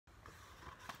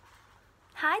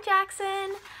Hi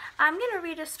Jackson! I'm going to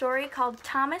read a story called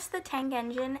Thomas the Tank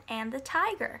Engine and the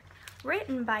Tiger,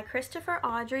 written by Christopher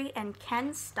Awdry and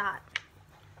Ken Stott.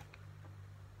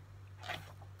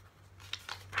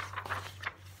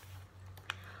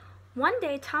 One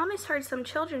day Thomas heard some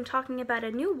children talking about a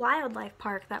new wildlife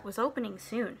park that was opening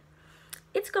soon.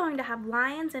 "It's going to have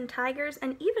lions and tigers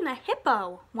and even a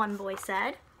hippo," one boy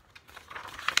said.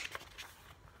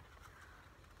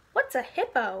 "What's a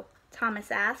hippo?" Thomas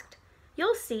asked.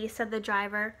 "You'll see," said the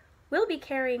driver. "We'll be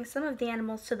carrying some of the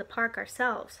animals to the park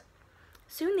ourselves."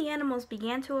 Soon the animals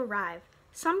began to arrive.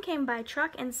 Some came by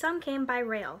truck and some came by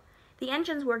rail. The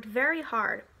engines worked very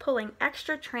hard, pulling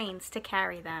extra trains to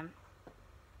carry them.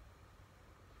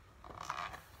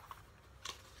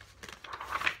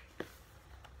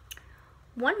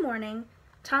 One morning,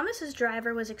 Thomas's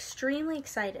driver was extremely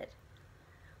excited.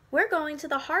 "We're going to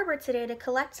the harbor today to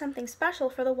collect something special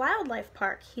for the wildlife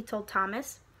park," he told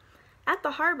Thomas. At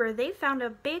the harbor, they found a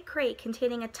big crate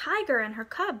containing a tiger and her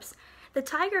cubs. The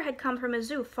tiger had come from a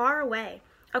zoo far away.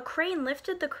 A crane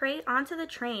lifted the crate onto the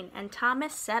train, and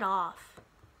Thomas set off.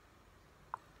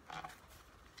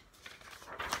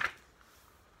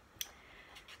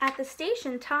 At the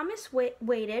station, Thomas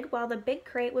waited while the big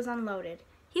crate was unloaded.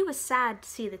 He was sad to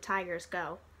see the tigers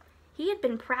go. He had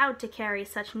been proud to carry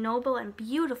such noble and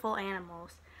beautiful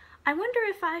animals. "I wonder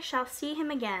if I shall see him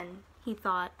again," he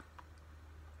thought.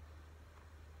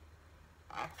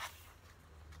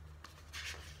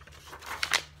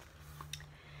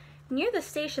 Near the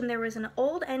station there was an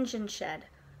old engine shed.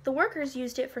 The workers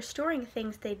used it for storing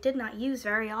things they did not use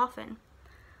very often.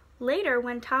 Later,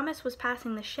 when Thomas was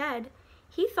passing the shed,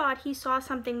 he thought he saw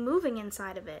something moving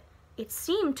inside of it. It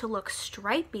seemed to look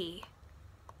stripy.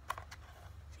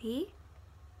 See?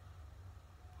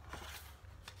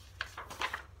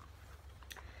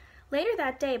 Later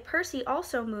that day, Percy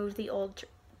also moved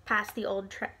past the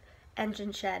old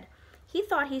engine shed. He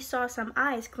thought he saw some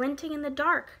eyes glinting in the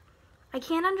dark. "I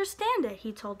can't understand it,"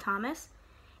 he told Thomas.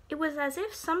 "It was as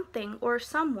if something or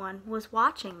someone was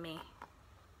watching me."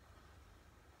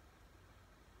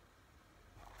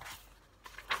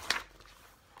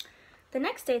 The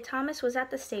next day, Thomas was at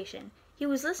the station. He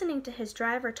was listening to his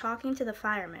driver talking to the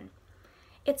fireman.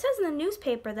 "It says in the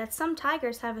newspaper that some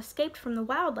tigers have escaped from the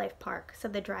wildlife park,"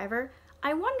 said the driver.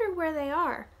 "I wonder where they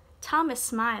are." Thomas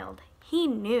smiled. He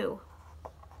knew.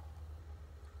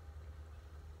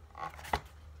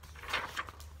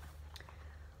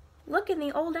 "Look in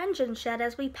the old engine shed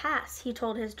as we pass," he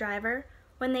told his driver.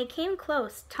 When they came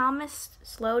close, Thomas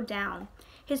slowed down.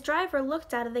 His driver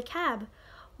looked out of the cab.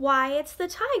 "Why, it's the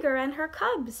tiger and her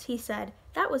cubs," he said.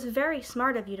 "That was very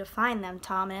smart of you to find them,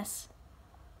 Thomas."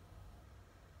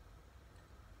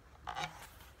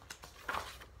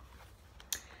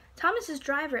 Thomas's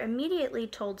driver immediately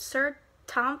told Sir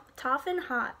Topham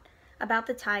Hatt about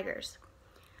the tigers.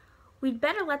 "We'd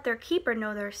better let their keeper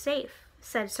know they're safe,"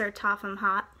 said Sir Topham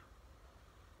Hatt.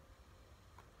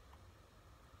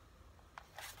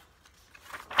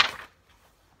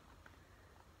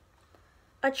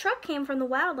 A truck came from the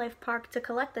wildlife park to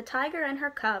collect the tiger and her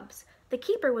cubs. The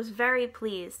keeper was very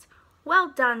pleased. "Well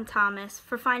done, Thomas,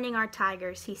 for finding our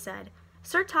tigers," he said.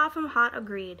 Sir Topham Hatt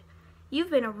agreed. "You've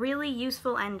been a really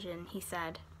useful engine," he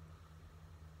said.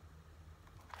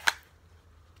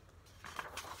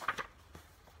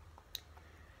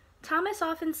 Thomas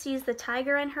often sees the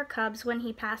tiger and her cubs when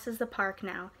he passes the park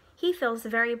now. He feels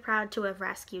very proud to have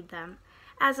rescued them.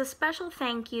 As a special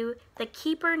thank you, the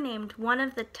keeper named one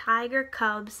of the tiger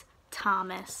cubs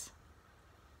Thomas.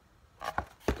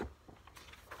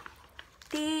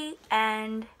 The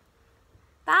end.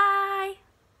 Bye.